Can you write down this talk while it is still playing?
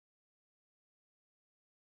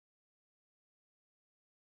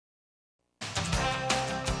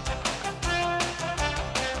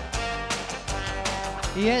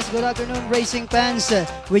Yes, good afternoon racing fans.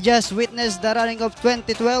 We just witnessed the running of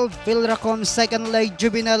 2012 Philracom second leg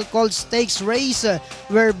Juvenile Colts Stakes race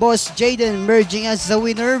where Boss Jaden merging as the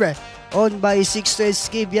winner, owned by 6-2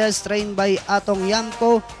 Esquivias, trained by Atong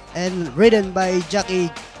Yamco and ridden by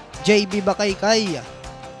Jockey JB Bakaykay.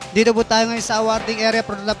 Dito po tayo ngayon sa awarding area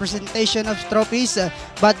for the presentation of trophies.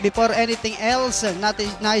 But before anything else,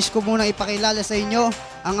 nais ko muna ipakilala sa inyo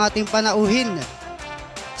ang ating panauhin.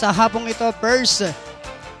 Sa hapong ito, first,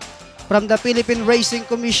 from the Philippine Racing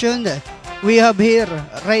Commission, we have here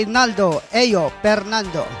Reynaldo Eyo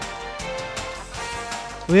Fernando.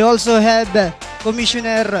 We also have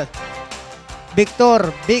Commissioner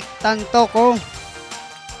Victor Vic Tantoco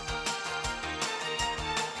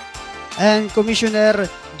and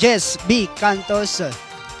Commissioner Jess B. Cantos.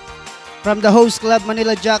 From the host club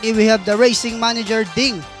Manila Jockey, we have the racing manager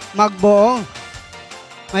Ding Magboo.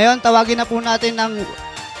 Ngayon, tawagin na po natin ang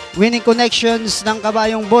winning connections ng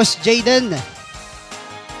kabayong Boss Jaden.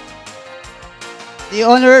 The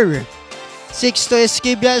honor, 6-2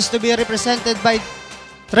 Esquivias to be represented by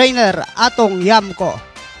trainer Atong Yamco.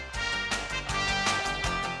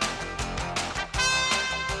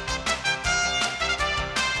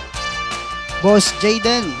 Boss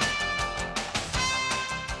Jaden.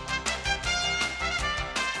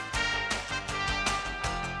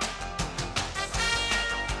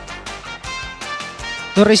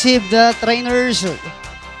 To receive the trainers,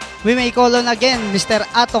 we may call on again Mr.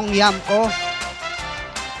 Atong Yamco,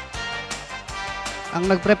 ang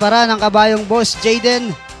nagprepara ng kabayong Boss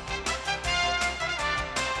Jaden.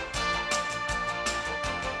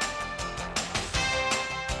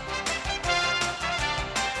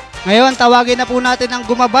 Ngayon, tawagin na po natin ang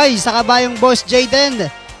gumabay sa kabayong Boss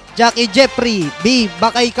Jaden, Jockey Jeffrey B.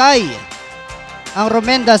 Bakaykay. Ang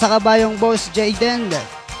romenda sa kabayong Boss Jaden.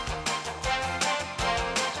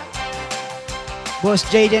 Boss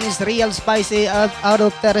Jaden is real spicy out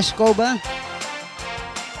of Terescoba.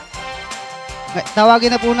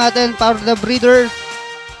 Tawagin na po natin para the breeder.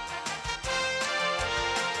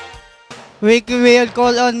 We will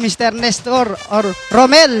call on Mr. Nestor or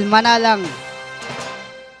Romel Manalang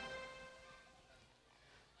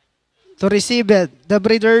to receive the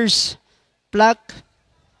breeder's plaque.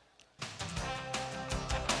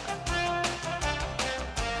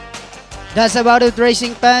 That's about it,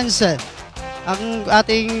 racing fans. Ang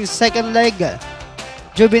ating second leg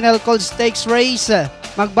Juvenile Colts Stakes race.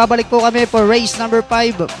 Magbabalik po kami for race number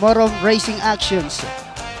 5, more of racing actions.